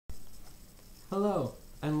Hello,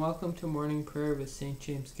 and welcome to morning prayer with St.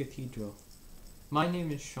 James Cathedral. My name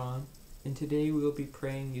is Sean, and today we will be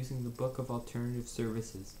praying using the Book of Alternative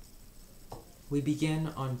Services. We begin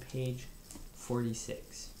on page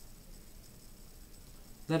 46.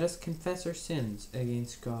 Let us confess our sins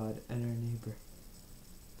against God and our neighbor.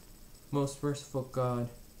 Most merciful God,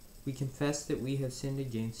 we confess that we have sinned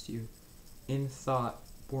against you in thought,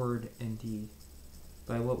 word, and deed,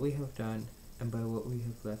 by what we have done and by what we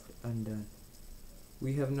have left undone.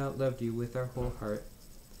 We have not loved you with our whole heart.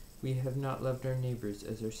 We have not loved our neighbors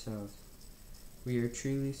as ourselves. We are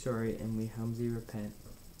truly sorry and we humbly repent.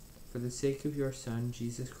 For the sake of your Son,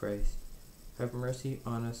 Jesus Christ, have mercy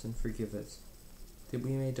on us and forgive us, that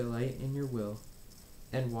we may delight in your will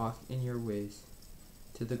and walk in your ways,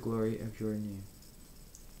 to the glory of your name.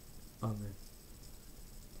 Amen.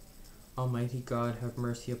 Almighty God, have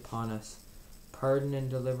mercy upon us. Pardon and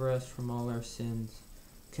deliver us from all our sins.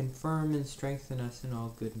 Confirm and strengthen us in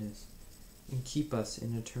all goodness, and keep us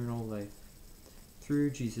in eternal life.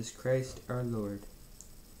 Through Jesus Christ our Lord.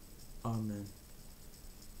 Amen.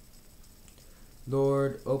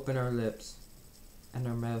 Lord, open our lips, and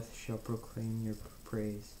our mouth shall proclaim your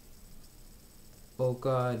praise. O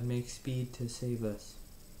God, make speed to save us.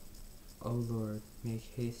 O Lord, make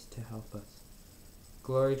haste to help us.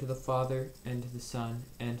 Glory to the Father, and to the Son,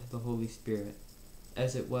 and to the Holy Spirit,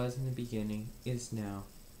 as it was in the beginning, is now,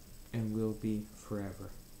 and will be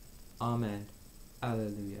forever. Amen.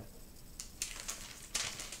 Alleluia.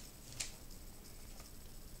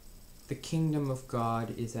 The kingdom of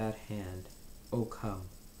God is at hand. O come,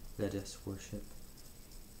 let us worship.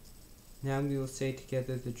 Now we will say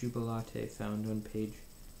together the Jubilate found on page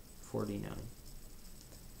 49.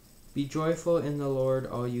 Be joyful in the Lord,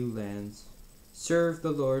 all you lands. Serve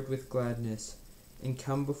the Lord with gladness, and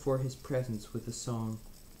come before his presence with a song.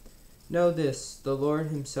 Know this, the Lord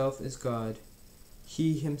himself is God.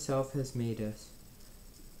 He himself has made us,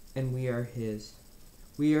 and we are his.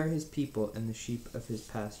 We are his people and the sheep of his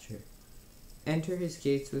pasture. Enter his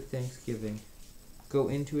gates with thanksgiving. Go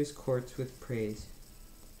into his courts with praise.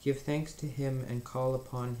 Give thanks to him and call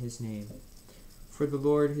upon his name. For the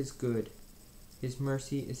Lord is good. His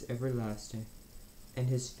mercy is everlasting, and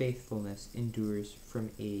his faithfulness endures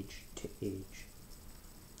from age to age.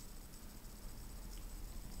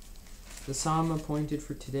 The psalm appointed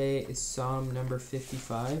for today is Psalm number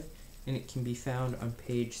 55, and it can be found on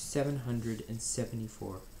page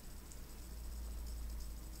 774.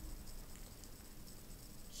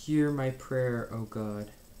 Hear my prayer, O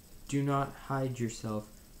God. Do not hide yourself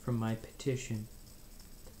from my petition.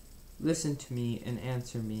 Listen to me and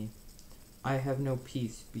answer me. I have no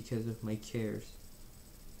peace because of my cares.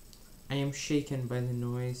 I am shaken by the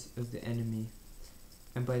noise of the enemy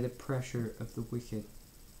and by the pressure of the wicked.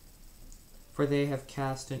 For they have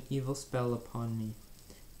cast an evil spell upon me,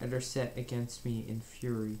 and are set against me in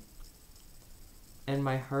fury. And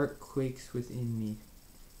my heart quakes within me,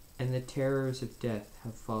 and the terrors of death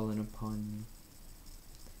have fallen upon me.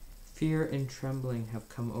 Fear and trembling have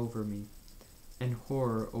come over me, and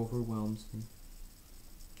horror overwhelms me.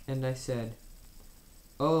 And I said,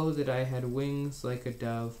 Oh, that I had wings like a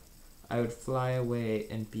dove, I would fly away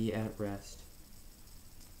and be at rest.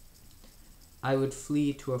 I would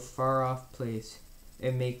flee to a far-off place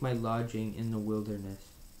and make my lodging in the wilderness.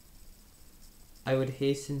 I would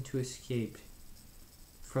hasten to escape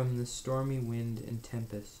from the stormy wind and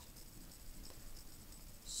tempest.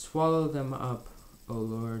 Swallow them up, O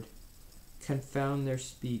Lord, confound their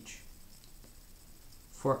speech,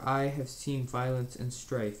 for I have seen violence and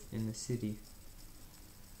strife in the city.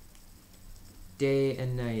 Day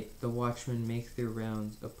and night the watchmen make their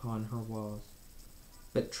rounds upon her walls,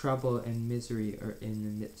 but trouble and misery are in the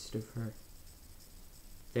midst of her.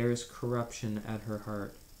 There is corruption at her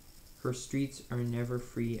heart. Her streets are never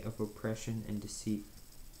free of oppression and deceit.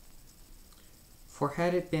 For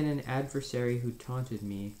had it been an adversary who taunted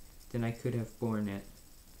me, then I could have borne it.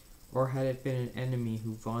 Or had it been an enemy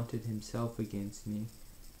who vaunted himself against me,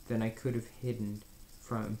 then I could have hidden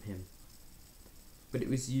from him. But it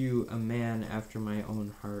was you, a man after my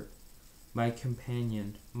own heart, my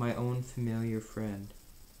companion, my own familiar friend.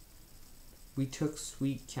 We took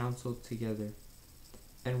sweet counsel together,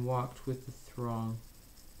 and walked with the throng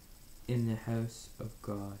in the house of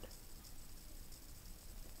God.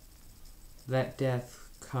 Let death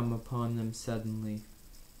come upon them suddenly.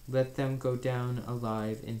 Let them go down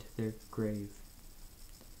alive into their grave.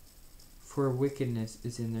 For wickedness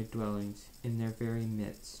is in their dwellings, in their very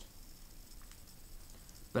midst.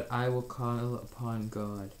 But I will call upon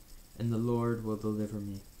God, and the Lord will deliver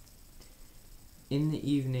me. In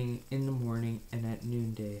the evening, in the morning, and at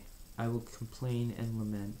noonday, I will complain and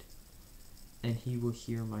lament. and he will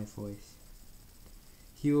hear my voice.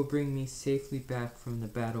 He will bring me safely back from the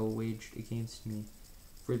battle waged against me,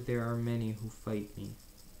 for there are many who fight me.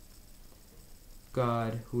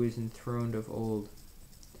 God, who is enthroned of old,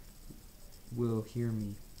 will hear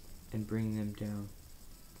me and bring them down.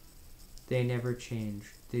 They never change,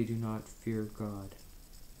 they do not fear God.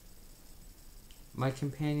 My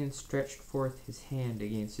companion stretched forth his hand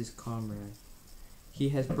against his comrade. He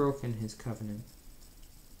has broken his covenant.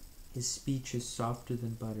 His speech is softer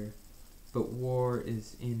than butter, but war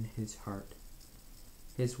is in his heart.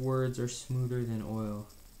 His words are smoother than oil,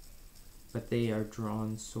 but they are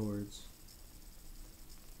drawn swords.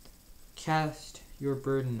 Cast your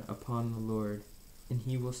burden upon the Lord, and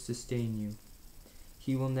he will sustain you.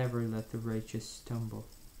 He will never let the righteous stumble.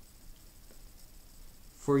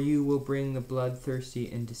 For you will bring the bloodthirsty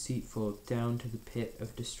and deceitful down to the pit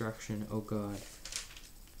of destruction, O God.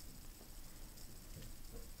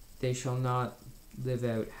 They shall not live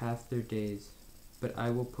out half their days, but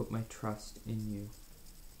I will put my trust in you.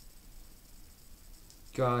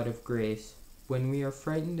 God of grace, when we are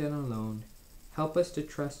frightened and alone, help us to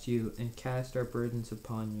trust you and cast our burdens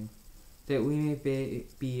upon you, that we may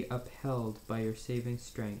be upheld by your saving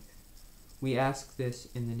strength. We ask this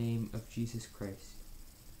in the name of Jesus Christ.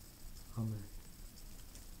 Amen.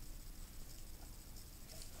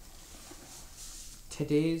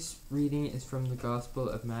 Today's reading is from the Gospel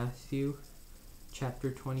of Matthew, chapter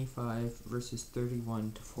 25, verses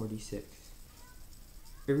 31 to 46.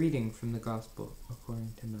 A reading from the Gospel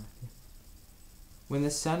according to Matthew. When the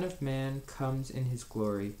Son of Man comes in his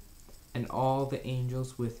glory, and all the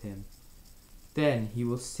angels with him, then he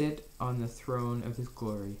will sit on the throne of his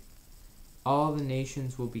glory. All the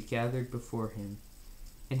nations will be gathered before him,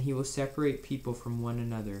 and he will separate people from one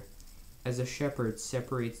another, as a shepherd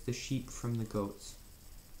separates the sheep from the goats.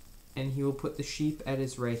 And he will put the sheep at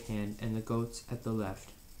his right hand and the goats at the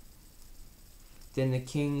left. Then the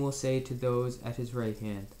king will say to those at his right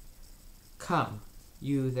hand, Come,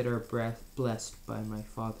 you that are blessed by my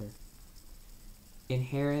Father.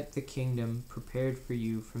 Inherit the kingdom prepared for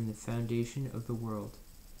you from the foundation of the world.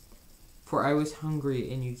 For I was hungry,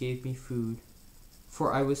 and you gave me food.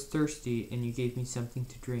 For I was thirsty, and you gave me something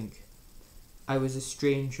to drink. I was a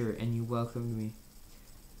stranger, and you welcomed me.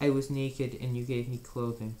 I was naked, and you gave me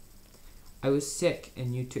clothing. I was sick,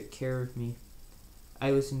 and you took care of me.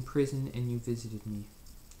 I was in prison, and you visited me.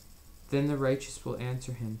 Then the righteous will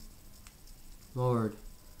answer him, Lord,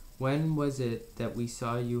 when was it that we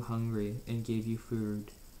saw you hungry and gave you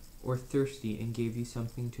food, or thirsty and gave you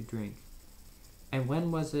something to drink? And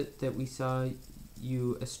when was it that we saw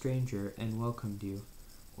you a stranger and welcomed you,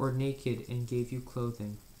 or naked and gave you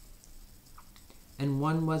clothing? And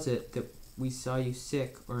when was it that we saw you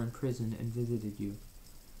sick or in prison and visited you?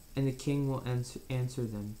 And the king will answer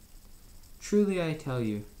them, Truly I tell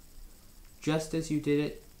you, just as you did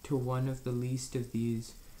it to one of the least of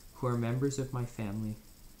these who are members of my family,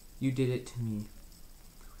 you did it to me.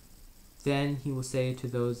 Then he will say to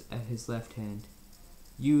those at his left hand,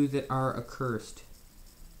 You that are accursed,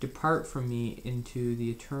 depart from me into the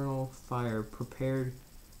eternal fire prepared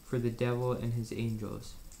for the devil and his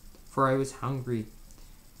angels. For I was hungry,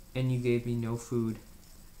 and you gave me no food.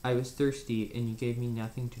 I was thirsty, and you gave me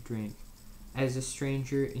nothing to drink. As a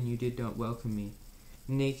stranger, and you did not welcome me.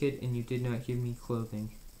 Naked, and you did not give me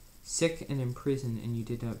clothing. Sick and in prison, and you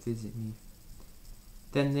did not visit me.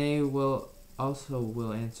 Then they will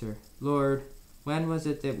answer, Lord, when was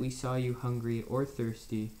it that we saw you hungry or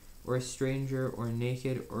thirsty, or a stranger, or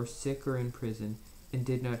naked, or sick, or in prison, and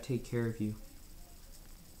did not take care of you?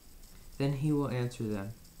 Then he will answer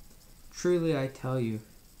them, Truly I tell you,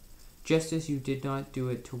 just as you did not do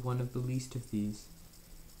it to one of the least of these,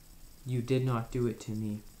 you did not do it to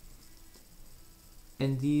me.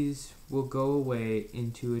 And these will go away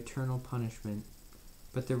into eternal punishment,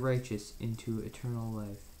 but the righteous into eternal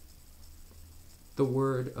life. The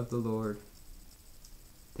word of the Lord.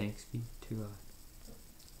 Thanks be to God.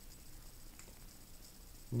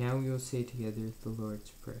 Now we will say together the Lord's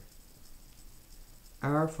Prayer.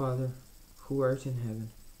 Our Father, who art in heaven,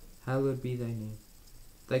 hallowed be thy name.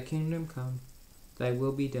 Thy kingdom come, thy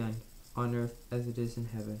will be done, on earth as it is in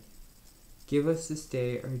heaven. Give us this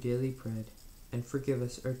day our daily bread, and forgive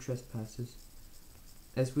us our trespasses,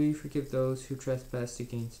 as we forgive those who trespass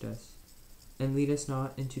against us. And lead us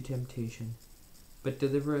not into temptation, but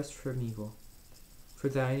deliver us from evil. For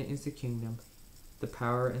thine is the kingdom, the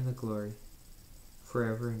power, and the glory,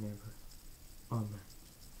 forever and ever. Amen.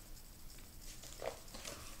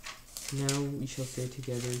 Now we shall say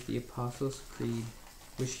together the Apostles' Creed,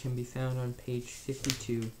 which can be found on page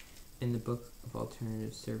 52 in the Book of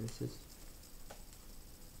Alternative Services.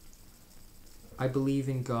 I believe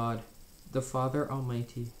in God, the Father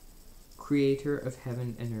Almighty, creator of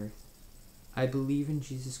heaven and earth. I believe in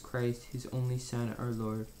Jesus Christ, his only Son, our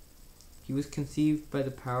Lord. He was conceived by the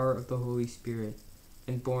power of the Holy Spirit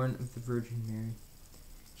and born of the Virgin Mary.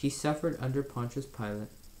 He suffered under Pontius Pilate,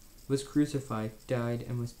 was crucified, died,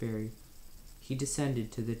 and was buried. He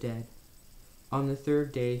descended to the dead. On the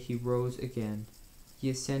third day he rose again. He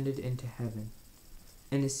ascended into heaven,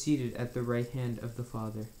 and is seated at the right hand of the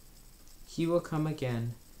Father. He will come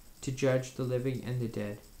again to judge the living and the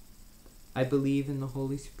dead. I believe in the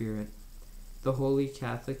Holy Spirit, the Holy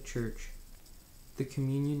Catholic Church, the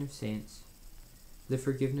communion of saints, the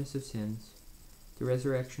forgiveness of sins, the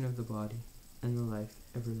resurrection of the body, and the life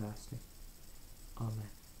everlasting. Amen.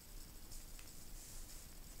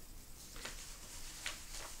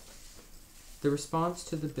 The response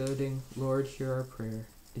to the building, Lord, hear our prayer,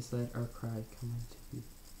 is let our cry come unto thee.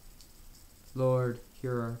 Lord,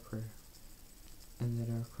 hear our prayer, and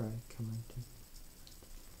let our cry come unto thee.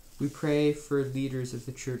 We pray for leaders of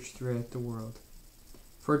the Church throughout the world,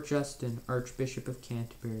 for Justin, Archbishop of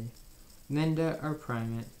Canterbury, Linda, our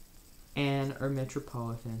Primate, Anne, our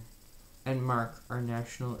Metropolitan, and Mark, our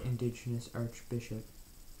National Indigenous Archbishop,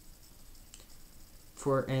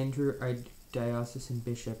 for Andrew, our Diocesan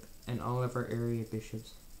Bishop, and all of our area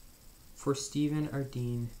bishops, for Stephen, our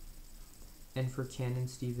Dean, and for Canon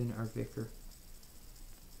Stephen, our Vicar,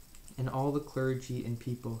 and all the clergy and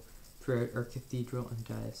people throughout our cathedral and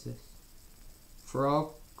diocese, for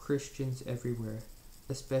all Christians everywhere,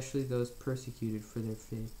 especially those persecuted for their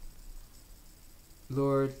faith.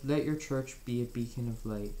 Lord, let your church be a beacon of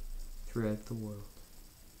light throughout the world.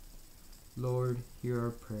 Lord, hear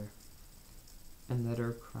our prayer, and let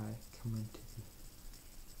our cry come unto thee.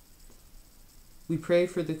 We pray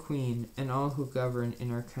for the Queen and all who govern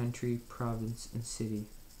in our country, province, and city.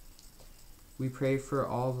 We pray for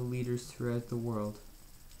all the leaders throughout the world.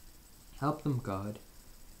 Help them, God,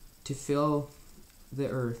 to fill the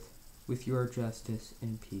earth with your justice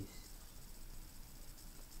and peace.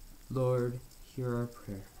 Lord, hear our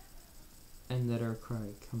prayer, and let our cry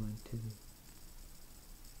come unto thee.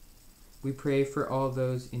 We pray for all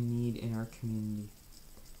those in need in our community,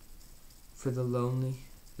 for the lonely,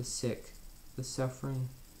 the sick, the suffering,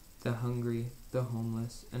 the hungry, the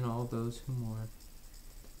homeless, and all those who mourn.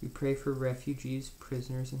 We pray for refugees,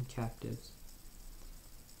 prisoners, and captives.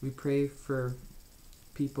 We pray for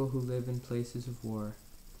people who live in places of war,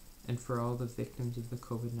 and for all the victims of the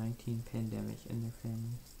COVID-19 pandemic and their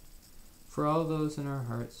families, for all those in our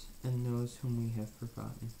hearts and those whom we have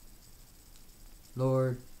forgotten.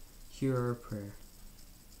 Lord, hear our prayer,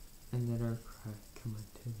 and let our cry come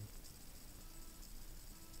unto thee.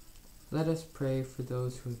 Let us pray for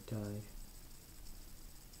those who have died,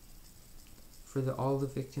 for all the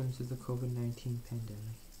victims of the COVID-19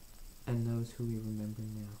 pandemic, and those who we remember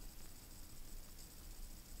now.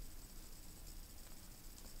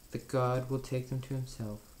 That God will take them to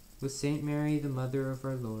himself, with Saint Mary, the Mother of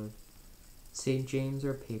our Lord, Saint James,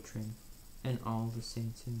 our patron, and all the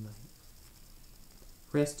saints in light.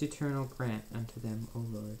 Rest eternal grant unto them, O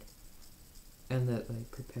Lord, and let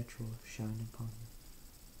light perpetual shine upon them.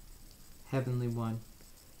 Heavenly One,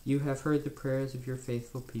 you have heard the prayers of your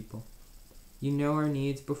faithful people. You know our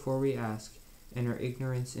needs before we ask, and our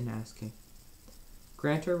ignorance in asking.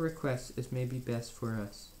 Grant our requests as may be best for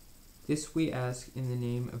us. This we ask in the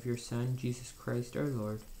name of your Son, Jesus Christ our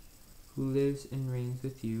Lord, who lives and reigns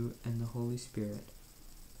with you and the Holy Spirit,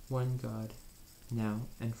 one God, now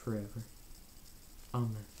and forever.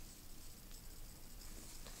 Amen.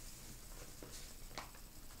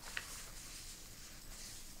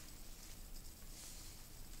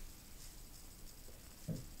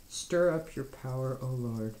 Stir up your power, O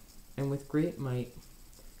Lord, and with great might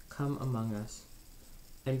come among us.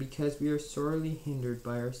 And because we are sorely hindered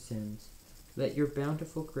by our sins, let your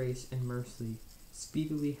bountiful grace and mercy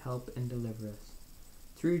speedily help and deliver us.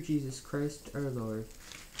 Through Jesus Christ our Lord,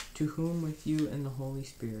 to whom with you and the Holy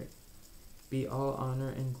Spirit be all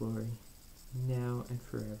honor and glory, now and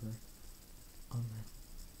forever. Amen.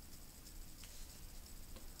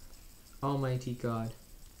 Almighty God,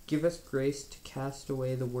 give us grace to cast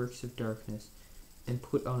away the works of darkness and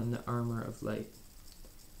put on the armor of light.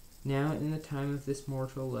 Now in the time of this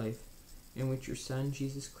mortal life, in which your Son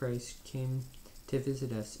Jesus Christ came to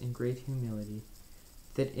visit us in great humility,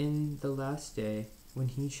 that in the last day, when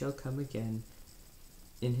he shall come again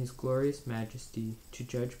in his glorious majesty to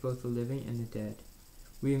judge both the living and the dead,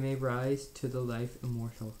 we may rise to the life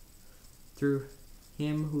immortal. Through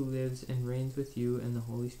him who lives and reigns with you and the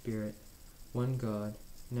Holy Spirit, one God,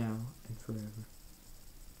 now and forever.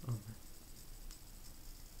 Amen.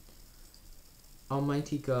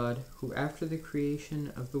 Almighty God, who after the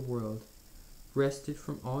creation of the world rested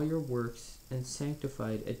from all your works and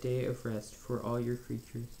sanctified a day of rest for all your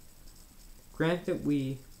creatures, grant that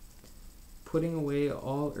we, putting away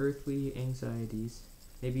all earthly anxieties,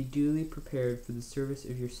 may be duly prepared for the service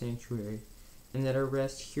of your sanctuary, and that our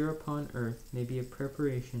rest here upon earth may be a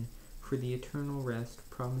preparation for the eternal rest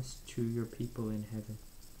promised to your people in heaven.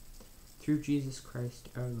 Through Jesus Christ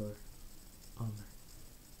our Lord. Amen.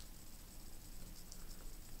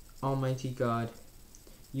 Almighty God,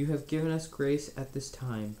 you have given us grace at this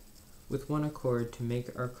time, with one accord to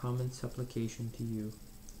make our common supplication to you.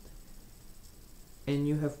 And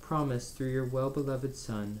you have promised through your well-beloved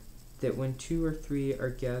Son, that when 2 or 3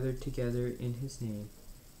 are gathered together in his name,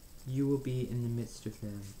 you will be in the midst of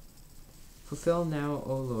them. Fulfill now,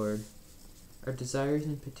 O Lord, our desires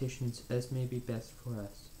and petitions as may be best for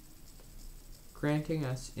us, granting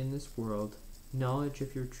us in this world knowledge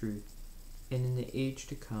of your truth, and in the age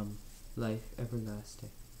to come life everlasting.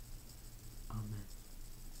 Amen.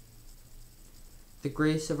 The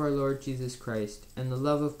grace of our Lord Jesus Christ, and the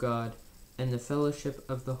love of God, and the fellowship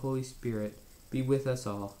of the Holy Spirit be with us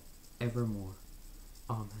all, evermore.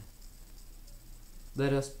 Amen.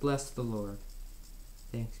 Let us bless the Lord.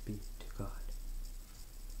 Thanks be to God.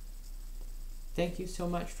 Thank you so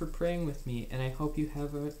much for praying with me, and I hope you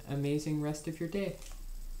have an amazing rest of your day.